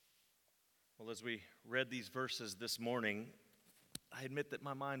Well, as we read these verses this morning, I admit that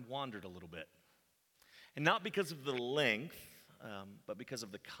my mind wandered a little bit. And not because of the length, but because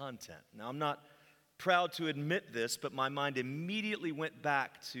of the content. Now, I'm not proud to admit this, but my mind immediately went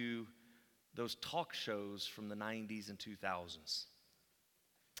back to those talk shows from the 90s and 2000s.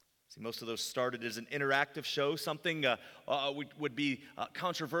 See, most of those started as an interactive show. Something would be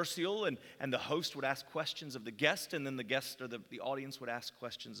controversial, and the host would ask questions of the guest, and then the guest or the audience would ask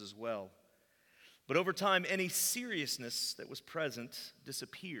questions as well. But over time, any seriousness that was present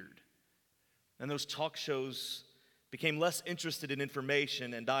disappeared. And those talk shows became less interested in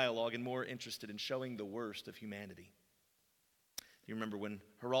information and dialogue and more interested in showing the worst of humanity. You remember when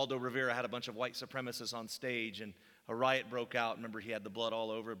Geraldo Rivera had a bunch of white supremacists on stage and a riot broke out. Remember, he had the blood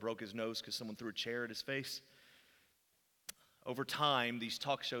all over, broke his nose because someone threw a chair at his face. Over time, these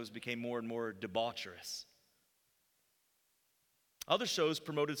talk shows became more and more debaucherous. Other shows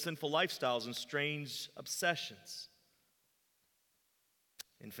promoted sinful lifestyles and strange obsessions.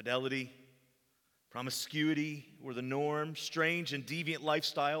 Infidelity, promiscuity were the norm. Strange and deviant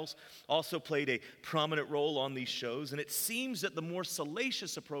lifestyles also played a prominent role on these shows. And it seems that the more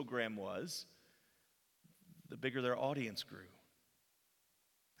salacious a program was, the bigger their audience grew.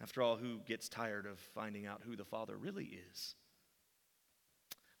 After all, who gets tired of finding out who the Father really is?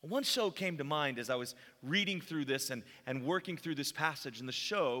 One show came to mind as I was reading through this and working through this passage in the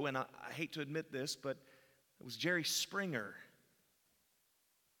show, and I hate to admit this, but it was Jerry Springer.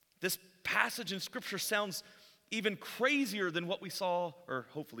 This passage in Scripture sounds even crazier than what we saw, or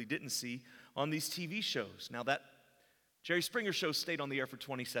hopefully didn't see, on these TV shows. Now that Jerry Springer show stayed on the air for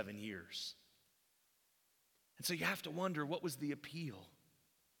 27 years. And so you have to wonder, what was the appeal?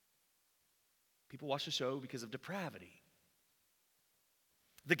 People watch the show because of depravity.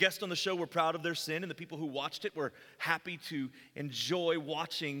 The guests on the show were proud of their sin, and the people who watched it were happy to enjoy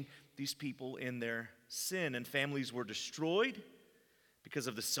watching these people in their sin. And families were destroyed because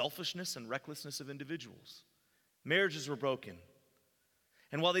of the selfishness and recklessness of individuals. Marriages were broken.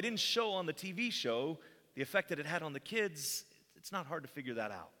 And while they didn't show on the TV show the effect that it had on the kids, it's not hard to figure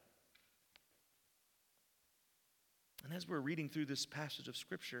that out. And as we're reading through this passage of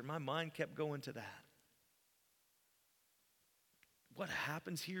Scripture, my mind kept going to that. What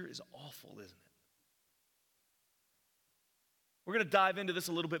happens here is awful, isn't it? We're going to dive into this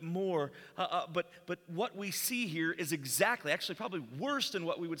a little bit more, but what we see here is exactly, actually probably worse than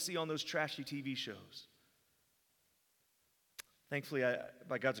what we would see on those trashy TV shows. Thankfully,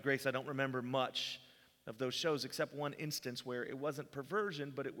 by God's grace, I don't remember much of those shows except one instance where it wasn't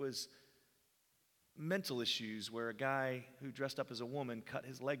perversion, but it was mental issues where a guy who dressed up as a woman cut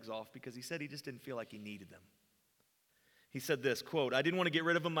his legs off because he said he just didn't feel like he needed them. He said this, quote, "I didn't want to get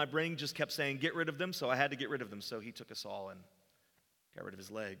rid of them. My brain just kept saying, get rid of them, so I had to get rid of them." So he took a saw and got rid of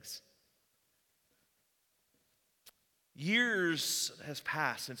his legs. Years has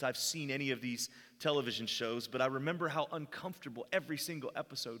passed since I've seen any of these television shows, but I remember how uncomfortable every single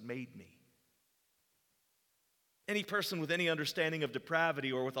episode made me. Any person with any understanding of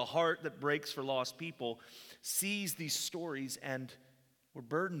depravity or with a heart that breaks for lost people sees these stories and we're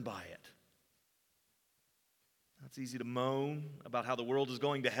burdened by it. It's easy to moan about how the world is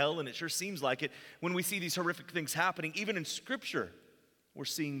going to hell, and it sure seems like it when we see these horrific things happening. Even in Scripture, we're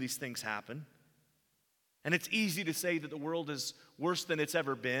seeing these things happen. And it's easy to say that the world is worse than it's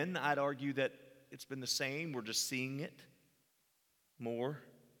ever been. I'd argue that it's been the same. We're just seeing it more.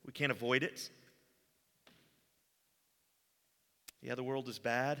 We can't avoid it. Yeah, the world is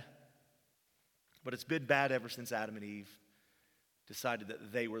bad, but it's been bad ever since Adam and Eve decided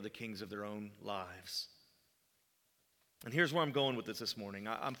that they were the kings of their own lives. And here's where I'm going with this morning.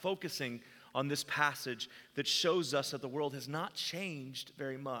 I'm focusing on this passage that shows us that the world has not changed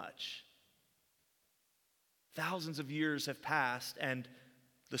very much. Thousands of years have passed, and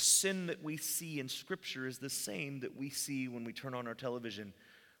the sin that we see in Scripture is the same that we see when we turn on our television,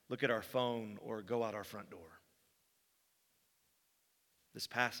 look at our phone, or go out our front door. This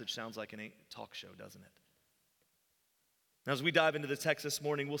passage sounds like a talk show, doesn't it? Now, as we dive into the text this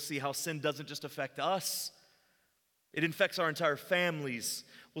morning, we'll see how sin doesn't just affect us. It infects our entire families.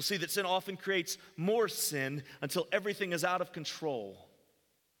 We'll see that sin often creates more sin until everything is out of control.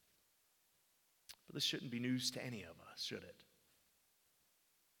 But this shouldn't be news to any of us, should it?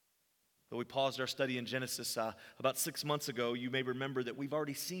 Though we paused our study in Genesis about 6 months ago, you may remember that we've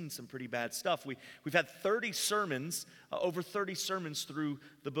already seen some pretty bad stuff. We've had 30 sermons, over 30 sermons through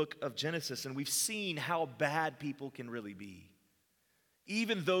the book of Genesis, and we've seen how bad people can really be.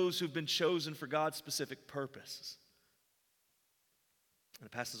 Even those who've been chosen for God's specific purposes. And a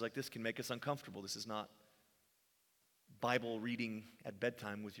passage like this can make us uncomfortable. This is not Bible reading at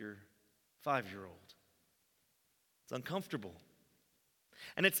bedtime with your 5-year-old. It's uncomfortable.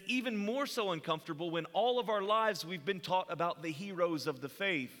 And it's even more so uncomfortable when all of our lives we've been taught about the heroes of the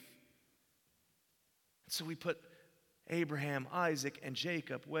faith. So we put Abraham, Isaac, and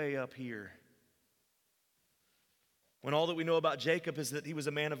Jacob way up here. When all that we know about Jacob is that he was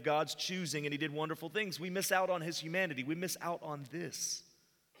a man of God's choosing and he did wonderful things, we miss out on his humanity. We miss out on this.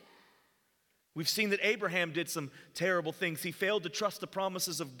 We've seen that Abraham did some terrible things. He failed to trust the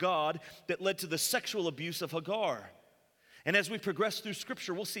promises of God that led to the sexual abuse of Hagar. And as we progress through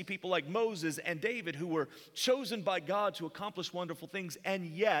Scripture, we'll see people like Moses and David who were chosen by God to accomplish wonderful things, and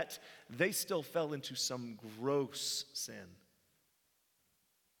yet they still fell into some gross sin.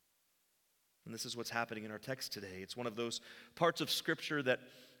 And this is what's happening in our text today. It's one of those parts of Scripture that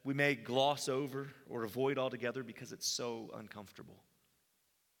we may gloss over or avoid altogether because it's so uncomfortable.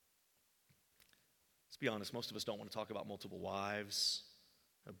 Let's be honest, most of us don't want to talk about multiple wives,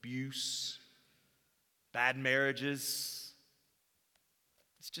 abuse, bad marriages.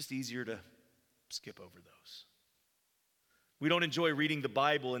 It's just easier to skip over those. We don't enjoy reading the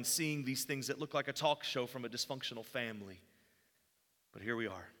Bible and seeing these things that look like a talk show from a dysfunctional family. But here we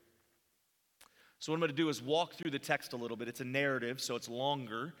are. So what I'm going to do is walk through the text a little bit. It's a narrative, so it's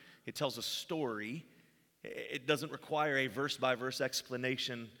longer. It tells a story. It doesn't require a verse-by-verse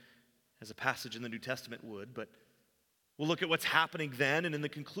explanation as a passage in the New Testament would, but we'll look at what's happening then, and in the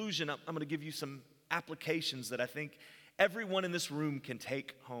conclusion, I'm going to give you some applications that I think everyone in this room can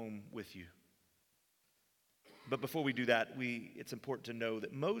take home with you. But before we do that, it's important to know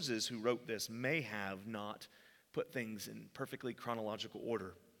that Moses, who wrote this, may have not put things in perfectly chronological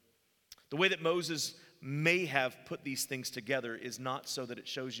order. The way that Moses may have put these things together is not so that it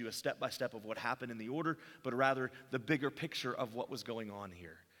shows you a step-by-step of what happened in the order, but rather the bigger picture of what was going on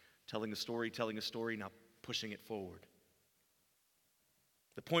here. Telling a story, now pushing it forward.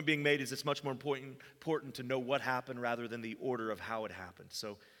 The point being made is it's much more important to know what happened rather than the order of how it happened.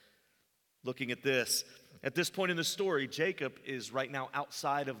 So, looking at this point in the story, Jacob is right now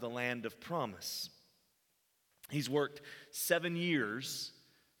outside of the land of promise. He's worked 7 years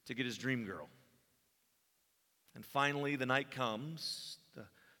to get his dream girl. And finally, the night comes,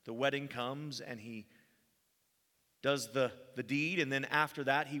 the wedding comes, and he does the deed, and then after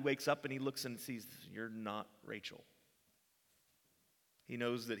that, he wakes up and he looks and sees, you're not Rachel. He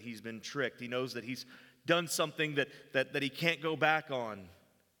knows that he's been tricked. He knows that he's done something that he can't go back on.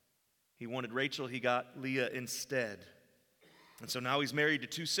 He wanted Rachel, he got Leah instead. And so now he's married to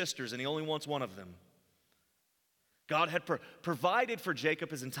 2 sisters, and he only wants one of them. God had provided for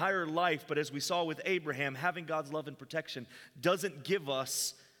Jacob his entire life, but as we saw with Abraham, having God's love and protection doesn't give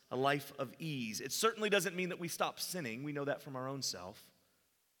us a life of ease. It certainly doesn't mean that we stop sinning. We know that from our own self.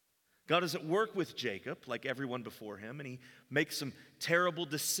 God is at work with Jacob, like everyone before him, and he makes some terrible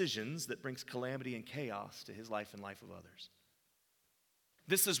decisions that brings calamity and chaos to his life and life of others.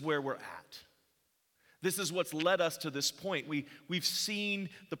 This is where we're at. This is what's led us to this point. We've seen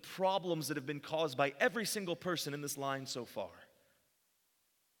the problems that have been caused by every single person in this line so far.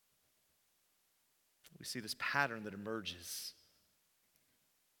 We see this pattern that emerges.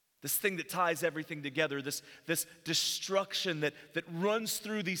 This thing that ties everything together, this destruction that runs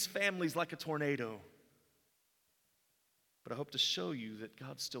through these families like a tornado. But I hope to show you that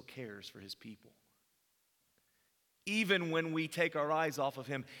God still cares for his people. Even when we take our eyes off of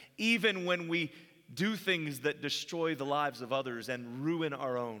him, even when we do things that destroy the lives of others and ruin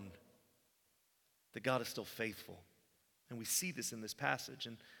our own, that God is still faithful. And we see this in this passage,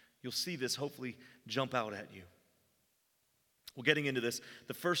 and you'll see this hopefully jump out at you. Well, getting into this,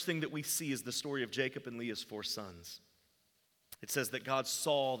 the first thing that we see is the story of Jacob and Leah's 4 sons. It says that God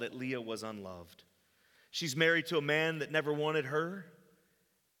saw that Leah was unloved. She's married to a man that never wanted her.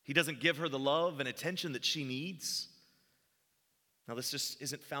 He doesn't give her the love and attention that she needs. Now, this just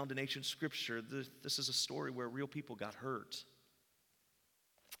isn't found in ancient scripture. This is a story where real people got hurt.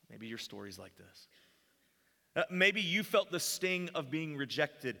 Maybe your story's like this. Maybe you felt the sting of being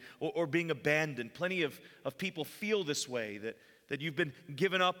rejected or being abandoned. Plenty of people feel this way, that you've been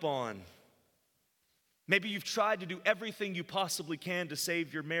given up on. Maybe you've tried to do everything you possibly can to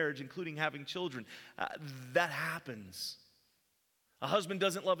save your marriage, including having children. That happens. A husband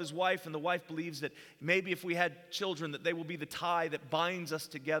doesn't love his wife, and the wife believes that maybe if we had children, that they will be the tie that binds us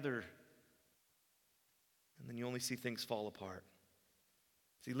together. And then you only see things fall apart.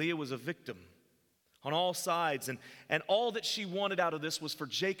 See, Leah was a victim on all sides, and all that she wanted out of this was for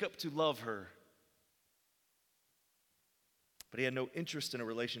Jacob to love her. But he had no interest in a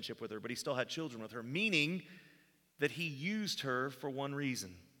relationship with her, but he still had children with her, meaning that he used her for one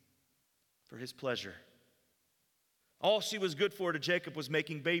reason, for his pleasure. All she was good for to Jacob was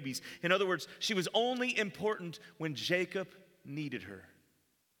making babies. In other words, she was only important when Jacob needed her.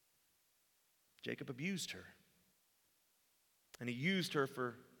 Jacob abused her. And he used her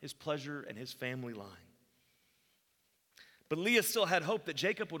for his pleasure and his family line. But Leah still had hope that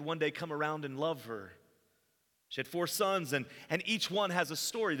Jacob would one day come around and love her. She had 4 sons, and each one has a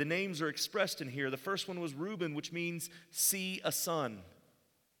story. The names are expressed in here. The first one was Reuben, which means see a son.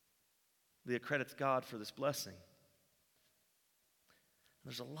 Leah credits God for this blessing.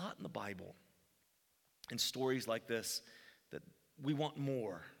 There's a lot in the Bible and stories like this that we want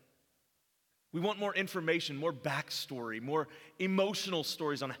more. We want more information, more backstory, more emotional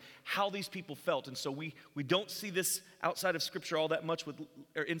stories on how these people felt. And so we don't see this outside of Scripture all that much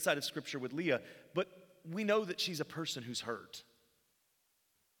or inside of Scripture with Leah, but we know that she's a person who's hurt.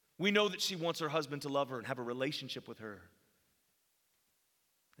 We know that she wants her husband to love her and have a relationship with her.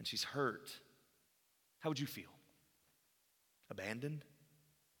 And she's hurt. How would you feel? Abandoned?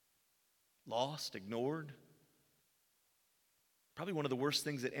 Lost? Ignored? Probably one of the worst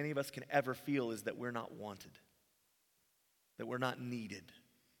things that any of us can ever feel is that we're not wanted, that we're not needed.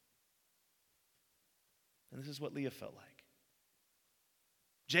 And this is what Leah felt like.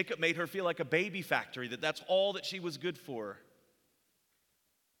 Jacob made her feel like a baby factory, that's all that she was good for.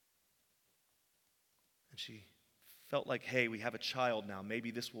 And she felt like, hey, we have a child now.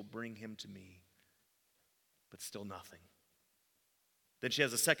 Maybe this will bring him to me. But still nothing. Then she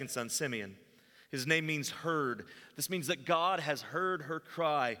has a second son, Simeon. His name means heard. This means that God has heard her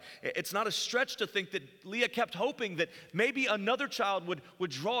cry. It's not a stretch to think that Leah kept hoping that maybe another child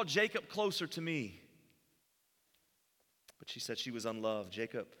would draw Jacob closer to me. But she said she was unloved.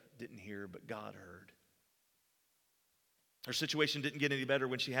 Jacob didn't hear, but God heard. Her situation didn't get any better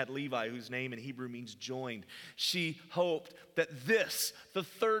when she had Levi, whose name in Hebrew means joined. She hoped that this, the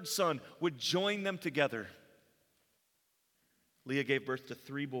third son, would join them together. Leah gave birth to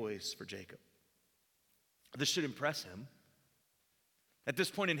 3 boys for Jacob. This should impress him. At this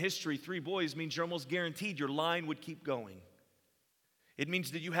point in history, 3 boys means you're almost guaranteed your line would keep going. It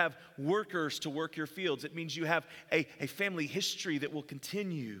means that you have workers to work your fields. It means you have a family history that will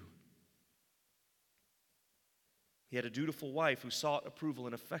continue. He had a dutiful wife who sought approval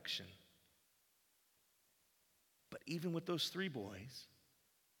and affection. But even with those 3 boys,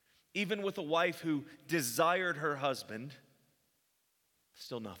 even with a wife who desired her husband,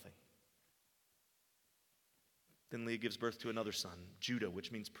 still nothing. Then Leah gives birth to another son, Judah,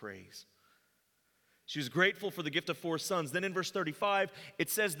 which means praise. She was grateful for the gift of 4 sons. Then in verse 35, it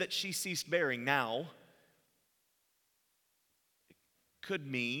says that she ceased bearing. Now, it could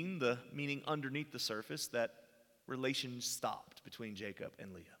mean, the meaning underneath the surface, that relations stopped between Jacob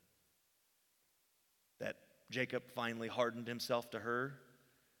and Leah. That Jacob finally hardened himself to her.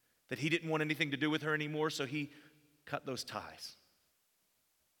 That he didn't want anything to do with her anymore, so he cut those ties.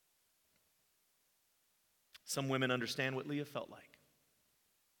 Some women understand what Leah felt like.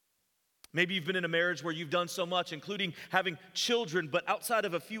 Maybe you've been in a marriage where you've done so much, including having children, but outside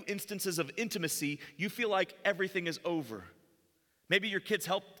of a few instances of intimacy, you feel like everything is over. Maybe your kids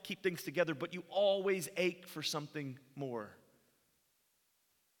help keep things together, but you always ache for something more.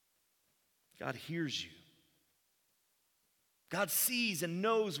 God hears you. God sees and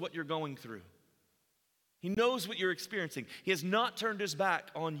knows what you're going through. He knows what you're experiencing. He has not turned his back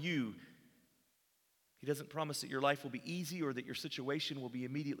on you. He doesn't promise that your life will be easy or that your situation will be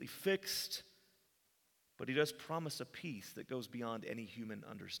immediately fixed, but he does promise a peace that goes beyond any human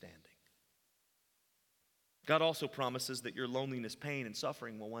understanding. God also promises that your loneliness, pain, and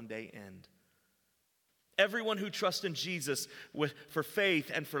suffering will one day end. Everyone who trusts in Jesus for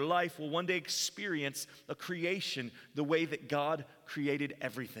faith and for life will one day experience a creation the way that God created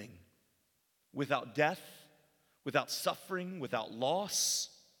everything. Without death, without suffering, without loss,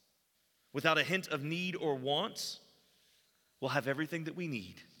 without a hint of need or want. We'll have everything that we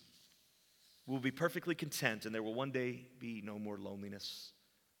need. We'll be perfectly content, and there will one day be no more loneliness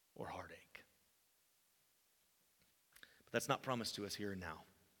or heartache. But that's not promised to us here and now.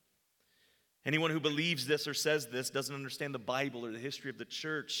 Anyone who believes this or says this doesn't understand the Bible or the history of the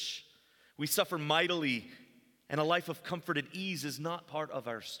church. We suffer mightily, and a life of comfort and ease is not part of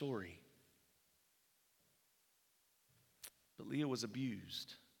our story. But Leah was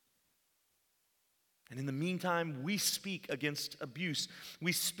abused. And in the meantime, we speak against abuse.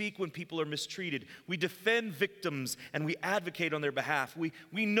 We speak when people are mistreated. We defend victims and we advocate on their behalf.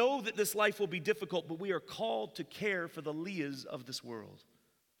 We know that this life will be difficult, but we are called to care for the Leahs of this world.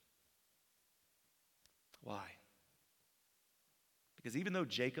 Why? Because even though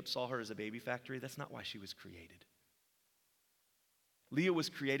Jacob saw her as a baby factory, that's not why she was created. Leah was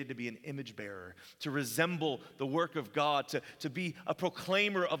created to be an image bearer, to resemble the work of God, to be a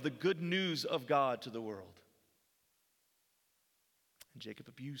proclaimer of the good news of God to the world. And Jacob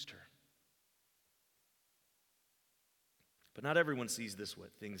abused her. But not everyone sees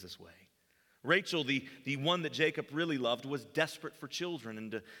things this way. Rachel, the one that Jacob really loved, was desperate for children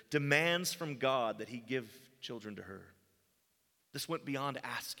and demands from God that he give children to her. This went beyond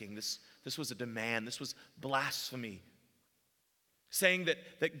asking. This was a demand. This was blasphemy, saying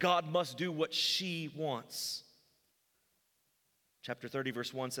that God must do what she wants. Chapter 30,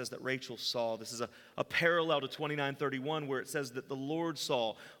 verse 1 says that Rachel saw. This is a parallel to 29:31 where it says that the Lord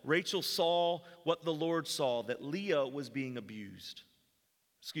saw. Rachel saw what the Lord saw, that Leah was being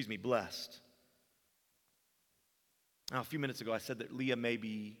blessed. Now, a few minutes ago, I said that you may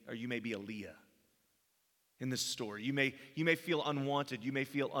be a Leah in this story. You may feel unwanted. You may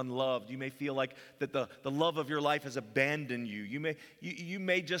feel unloved. You may feel like that the love of your life has abandoned you. You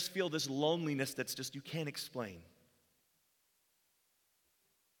may just feel this loneliness that's just you can't explain.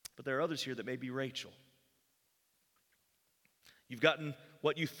 But there are others here that may be Rachel. You've gotten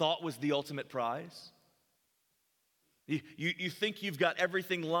what you thought was the ultimate prize. You think you've got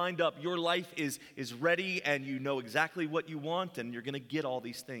everything lined up. Your life is ready and you know exactly what you want and you're going to get all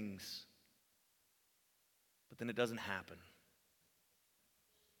these things. But then it doesn't happen.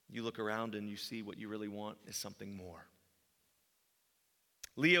 You look around and you see what you really want is something more.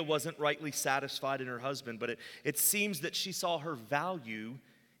 Leah wasn't rightly satisfied in her husband, but it seems that she saw her value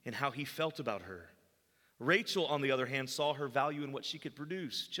in how he felt about her. Rachel, on the other hand, saw her value in what she could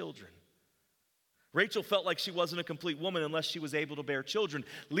produce, children. Rachel felt like she wasn't a complete woman unless she was able to bear children.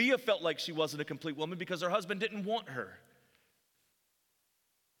 Leah felt like she wasn't a complete woman because her husband didn't want her.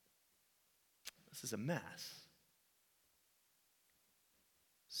 This is a mess.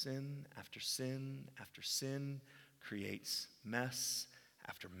 Sin after sin after sin creates mess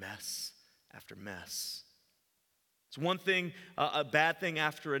after mess after mess. It's one thing, a bad thing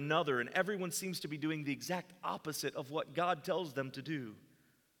after another, and everyone seems to be doing the exact opposite of what God tells them to do.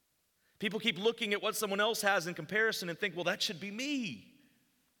 People keep looking at what someone else has in comparison and think, well, that should be me.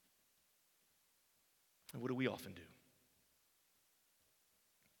 And what do we often do?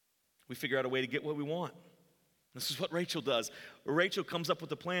 We figure out a way to get what we want. This is what Rachel does. Rachel comes up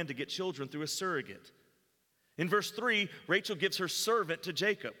with a plan to get children through a surrogate. In verse 3, Rachel gives her servant to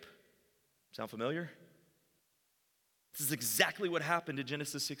Jacob. Sound familiar? This is exactly what happened in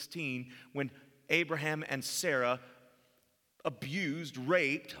Genesis 16 when Abraham and Sarah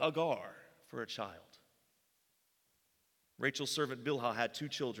raped Hagar for a child. Rachel's servant Bilhah had 2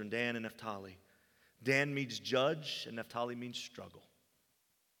 children, Dan and Naphtali. Dan means judge and Naphtali means struggle.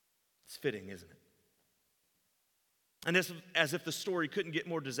 It's fitting, isn't it? And as if the story couldn't get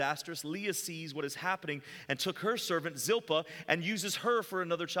more disastrous, Leah sees what is happening and took her servant Zilpah and uses her for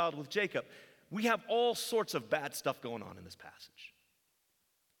another child with Jacob. We have all sorts of bad stuff going on in this passage.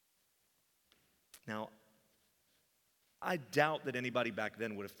 Now, I doubt that anybody back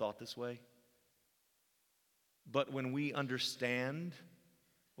then would have thought this way. But when we understand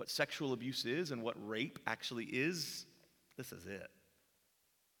what sexual abuse is and what rape actually is, this is it.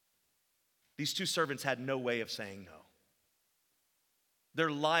 These 2 servants had no way of saying no.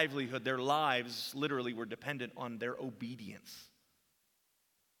 Their livelihood, their lives literally were dependent on their obedience.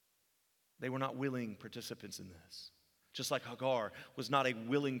 They were not willing participants in this. Just like Hagar was not a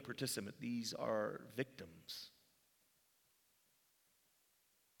willing participant. These are victims.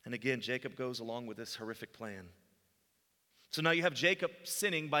 And again, Jacob goes along with this horrific plan. So now you have Jacob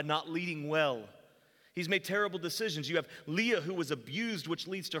sinning by not leading well. He's made terrible decisions. You have Leah who was abused, which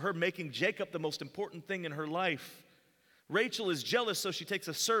leads to her making Jacob the most important thing in her life. Rachel is jealous, so she takes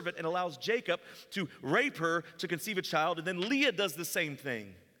a servant and allows Jacob to rape her to conceive a child, and then Leah does the same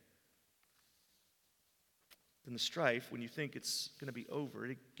thing. Then the strife, when you think it's going to be over,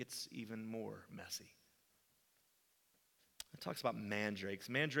 it gets even more messy. It talks about mandrakes.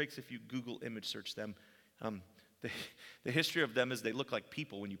 Mandrakes, if you Google image search them, the history of them is they look like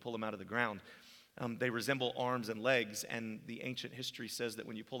people when you pull them out of the ground. They resemble arms and legs, and the ancient history says that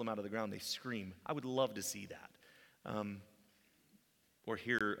when you pull them out of the ground, they scream. I would love to see that, or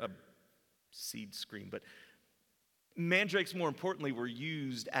hear a seed scream. But mandrakes, more importantly, were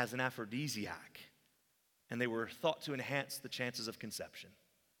used as an aphrodisiac, and they were thought to enhance the chances of conception.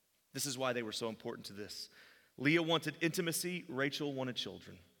 This is why they were so important to this. Leah wanted intimacy, Rachel wanted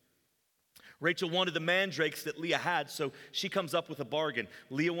children. Rachel wanted the mandrakes that Leah had, so she comes up with a bargain.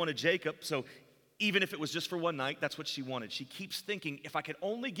 Leah wanted Jacob, so even if it was just for one night, that's what she wanted. She keeps thinking, if I can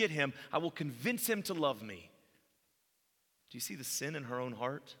only get him, I will convince him to love me. Do you see the sin in her own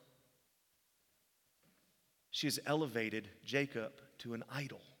heart? She has elevated Jacob to an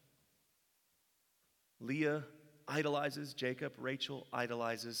idol. Leah idolizes Jacob. Rachel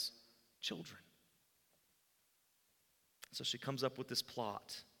idolizes children. So she comes up with this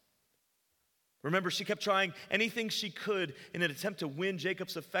plot. Remember, she kept trying anything she could in an attempt to win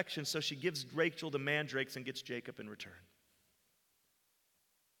Jacob's affection, so she gives Rachel the mandrakes and gets Jacob in return.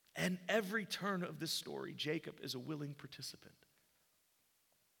 And every turn of this story, Jacob is a willing participant.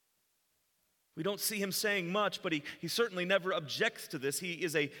 We don't see him saying much, but he certainly never objects to this. He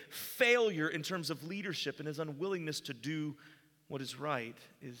is a failure in terms of leadership, and his unwillingness to do what is right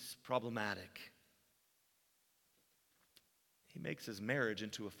is problematic. He makes his marriage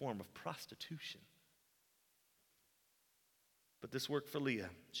into a form of prostitution. But this worked for Leah.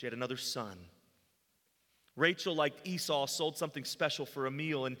 She had another son. Rachel, like Esau, sold something special for a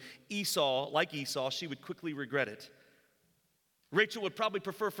meal, and like Esau, she would quickly regret it. Rachel would probably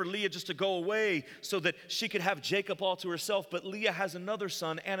prefer for Leah just to go away so that she could have Jacob all to herself, but Leah has another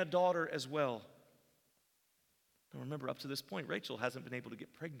son and a daughter as well. Now remember, up to this point, Rachel hasn't been able to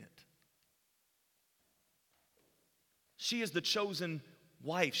get pregnant. She is the chosen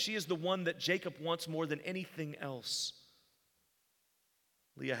wife. She is the one that Jacob wants more than anything else.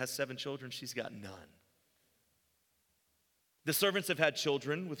 Leah has 7 children. She's got none. The servants have had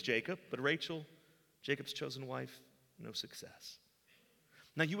children with Jacob, but Rachel, Jacob's chosen wife, no success.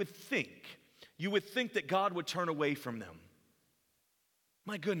 Now you would think that God would turn away from them.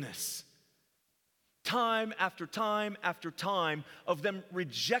 My goodness. Time after time after time of them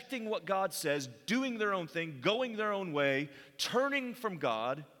rejecting what God says, doing their own thing, going their own way, turning from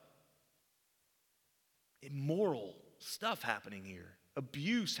God. Immoral stuff happening here,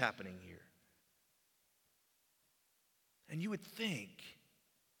 abuse happening here. And you would think,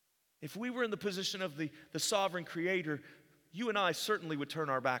 if we were in the position of the sovereign creator, you and I certainly would turn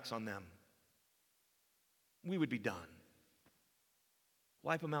our backs on them. We would be done.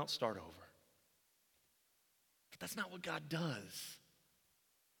 Wipe them out, start over. But that's not what God does.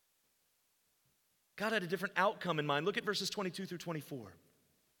 God had a different outcome in mind. Look at verses 22 through 24.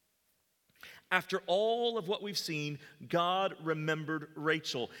 After all of what we've seen, God remembered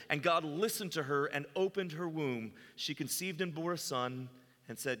Rachel, and God listened to her and opened her womb. She conceived and bore a son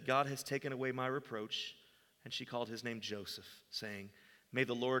and said, God has taken away my reproach. And she called his name Joseph, saying, may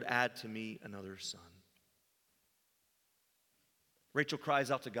the Lord add to me another son. Rachel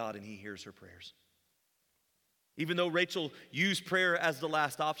cries out to God, and he hears her prayers. Even though Rachel used prayer as the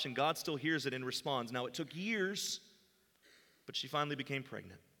last option, God still hears it and responds. Now, it took years, but she finally became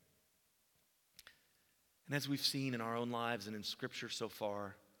pregnant. And as we've seen in our own lives and in Scripture so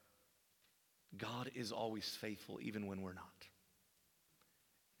far, God is always faithful even when we're not.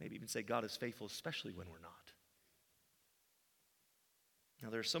 Maybe even say God is faithful especially when we're not. Now,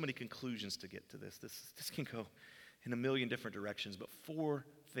 there are so many conclusions to get to this. This can go in a million different directions, but 4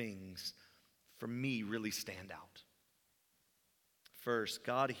 things for me really stand out. First,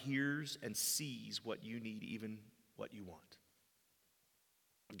 God hears and sees what you need, even what you want.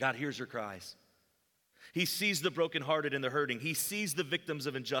 God hears your cries. He sees the brokenhearted and the hurting. He sees the victims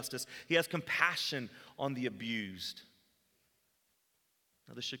of injustice. He has compassion on the abused.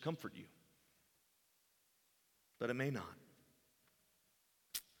 Now, this should comfort you, but it may not.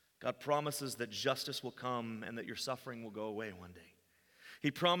 God promises that justice will come and that your suffering will go away one day. He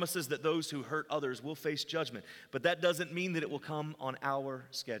promises that those who hurt others will face judgment, but that doesn't mean that it will come on our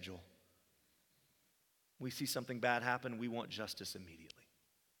schedule. We see something bad happen, we want justice immediately.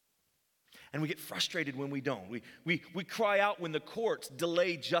 And we get frustrated when we don't. We cry out when the courts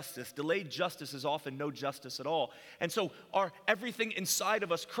delay justice. Delayed justice is often no justice at all. And so everything inside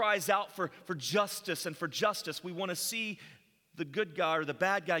of us cries out for justice and for justice. We want to see the good guy or the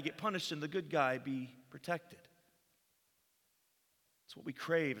bad guy get punished and the good guy be protected. It's what we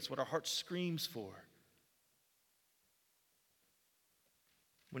crave. It's what our heart screams for.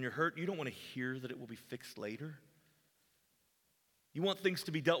 When you're hurt, you don't want to hear that it will be fixed later. You want things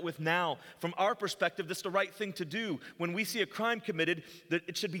to be dealt with now. From our perspective, that's the right thing to do. When we see a crime committed, that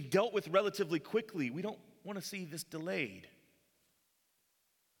it should be dealt with relatively quickly. We don't want to see this delayed.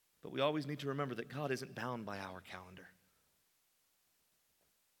 But we always need to remember that God isn't bound by our calendar.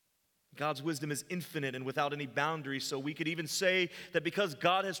 God's wisdom is infinite and without any boundaries, so we could even say that because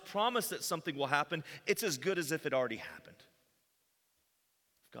God has promised that something will happen, it's as good as if it already happened.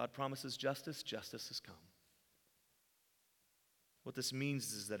 If God promises justice, justice has come. What this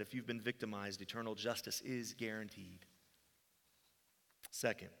means is that if you've been victimized, eternal justice is guaranteed.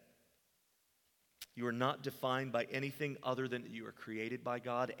 Second, you are not defined by anything other than that you are created by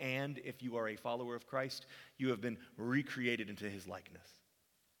God, and if you are a follower of Christ, you have been recreated into his likeness.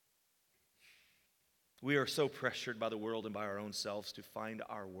 We are so pressured by the world and by our own selves to find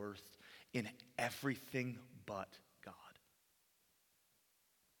our worth in everything but God.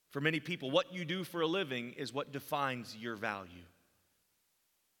 For many people, what you do for a living is what defines your value.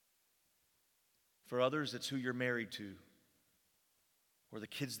 For others, it's who you're married to or the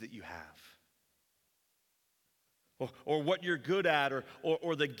kids that you have. Or what you're good at,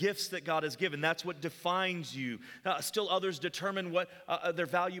 or the gifts that God has given. That's what defines you. Still others determine what their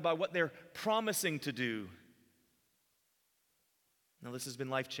value by what they're promising to do. Now this has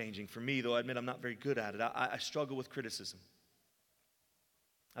been life-changing for me, though I admit I'm not very good at it. I struggle with criticism.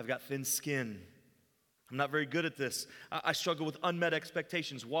 I've got thin skin. I'm not very good at this. I struggle with unmet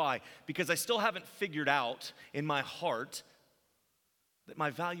expectations. Why? Because I still haven't figured out in my heart that my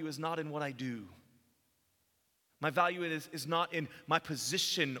value is not in what I do. My value is not in my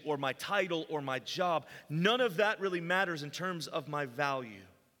position or my title or my job. None of that really matters in terms of my value.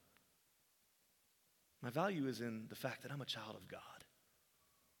 My value is in the fact that I'm a child of God.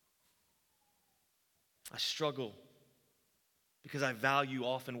 I struggle because I value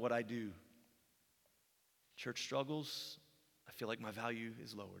often what I do. Church struggles, I feel like my value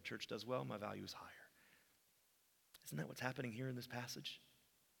is lower. Church does well, my value is higher. Isn't that what's happening here in this passage?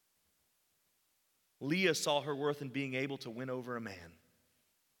 Leah saw her worth in being able to win over a man.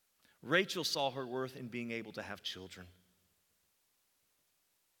 Rachel saw her worth in being able to have children.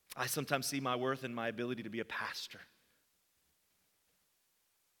 I sometimes see my worth in my ability to be a pastor.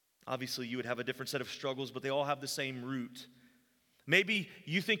 Obviously, you would have a different set of struggles, but they all have the same root. Maybe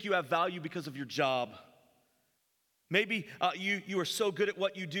you think you have value because of your job. Maybe you are so good at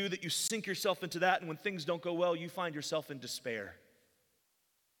what you do that you sink yourself into that, and when things don't go well, you find yourself in despair.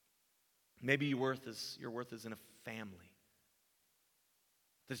 Maybe your worth is in a family.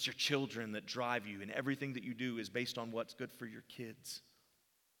 That it's your children that drive you, and everything that you do is based on what's good for your kids.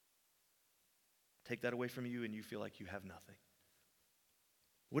 Take that away from you, and you feel like you have nothing.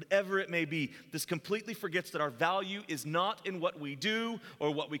 Whatever it may be, this completely forgets that our value is not in what we do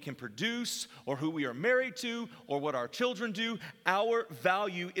or what we can produce or who we are married to or what our children do. Our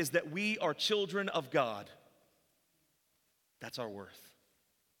value is that we are children of God. That's our worth.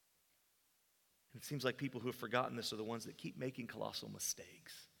 And it seems like people who have forgotten this are the ones that keep making colossal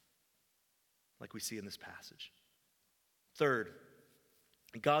mistakes, like we see in this passage. Third,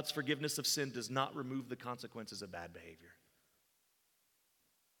 God's forgiveness of sin does not remove the consequences of bad behavior.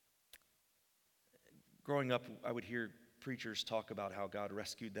 Growing up, I would hear preachers talk about how God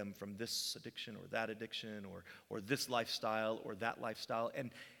rescued them from this addiction or that addiction or this lifestyle or that lifestyle.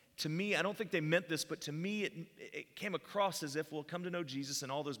 And to me, I don't think they meant this, but to me it came across as if we'll come to know Jesus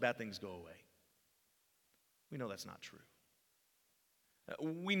and all those bad things go away. We know that's not true.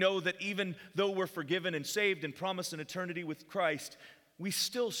 We know that even though we're forgiven and saved and promised an eternity with Christ, we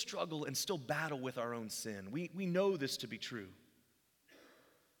still struggle and still battle with our own sin. We know this to be true.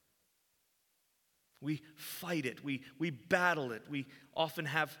 We fight it. We battle it. We often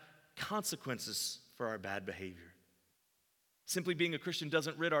have consequences for our bad behavior. Simply being a Christian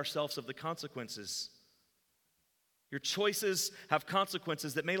doesn't rid ourselves of the consequences. Your choices have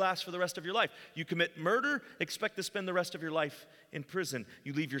consequences that may last for the rest of your life. You commit murder, expect to spend the rest of your life in prison.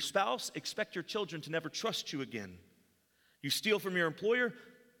 You leave your spouse, expect your children to never trust you again. You steal from your employer,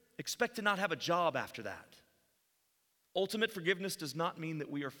 expect to not have a job after that. Ultimate forgiveness does not mean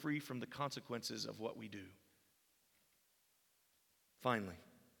that we are free from the consequences of what we do. Finally,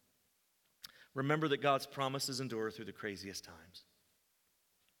 remember that God's promises endure through the craziest times.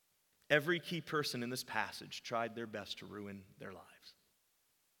 Every key person in this passage tried their best to ruin their lives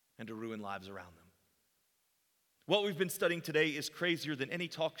and to ruin lives around them. What we've been studying today is crazier than any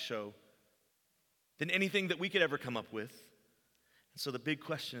talk show, than anything that we could ever come up with. And so the big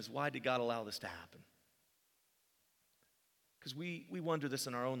question is, why did God allow this to happen? Because we wonder this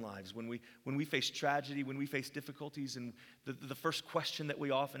in our own lives. When we face tragedy, when we face difficulties, and the first question that we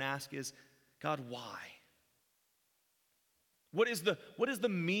often ask is, God, why? What is the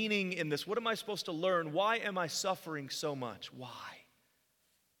meaning in this? What am I supposed to learn? Why am I suffering so much? Why?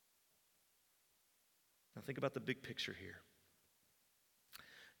 Now think about the big picture here.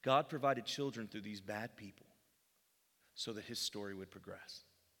 God provided children through these bad people so that his story would progress.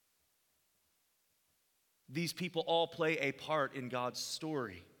 These people all play a part in God's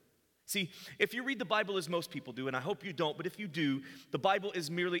story. See, if you read the Bible as most people do, and I hope you don't, but if you do, the Bible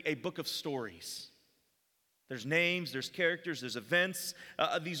is merely a book of stories. There's names, there's characters, there's events.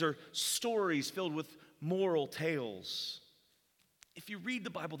 These are stories filled with moral tales. If you read the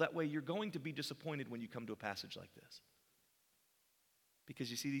Bible that way, you're going to be disappointed when you come to a passage like this. Because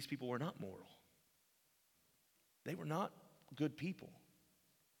you see, these people were not moral. They were not good people.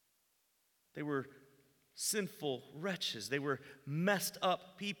 They were sinful wretches. They were messed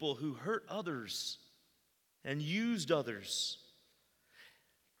up people who hurt others and used others.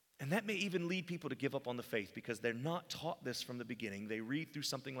 And that may even lead people to give up on the faith because they're not taught this from the beginning. They read through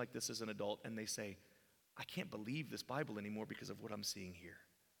something like this as an adult and they say, I can't believe this Bible anymore because of what I'm seeing here.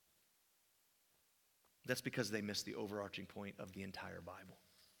 That's because they missed the overarching point of the entire Bible.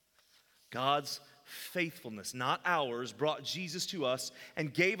 God's faithfulness, not ours, brought Jesus to us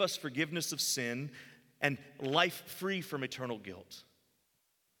and gave us forgiveness of sin and life free from eternal guilt.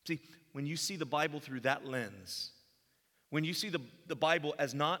 See, when you see the Bible through that lens, when you see the Bible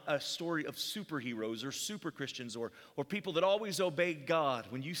as not a story of superheroes or super Christians or people that always obey God,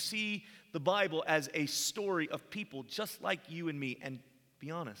 when you see the Bible as a story of people just like you and me, and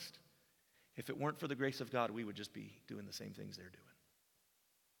be honest, if it weren't for the grace of God, we would just be doing the same things they're doing.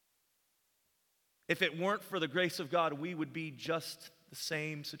 If it weren't for the grace of God, we would be just the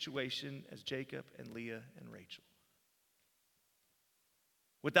same situation as Jacob and Leah and Rachel.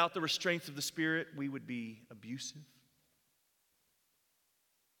 Without the restraints of the Spirit, we would be abusive.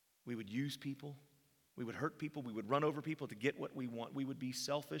 We would use people. We would hurt people. We would run over people to get what we want. We would be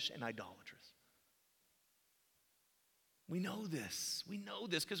selfish and idolatrous. We know this. We know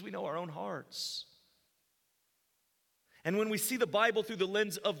this because we know our own hearts. And when we see the Bible through the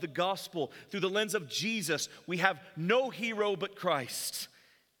lens of the gospel, through the lens of Jesus, we have no hero but Christ.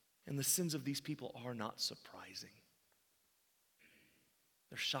 And the sins of these people are not surprising.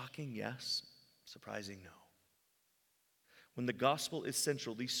 They're shocking, yes. Surprising, no. When the gospel is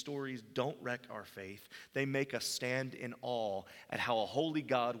central, these stories don't wreck our faith. They make us stand in awe at how a holy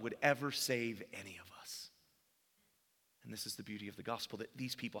God would ever save any of us. And this is the beauty of the gospel, that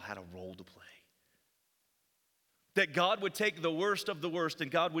these people had a role to play. That God would take the worst of the worst and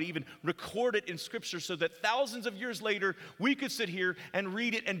God would even record it in Scripture so that thousands of years later we could sit here and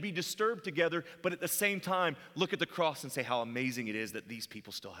read it and be disturbed together, but at the same time look at the cross and say how amazing it is that these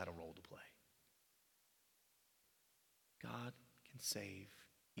people still had a role to play. God can save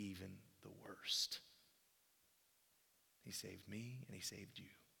even the worst. He saved me and He saved you.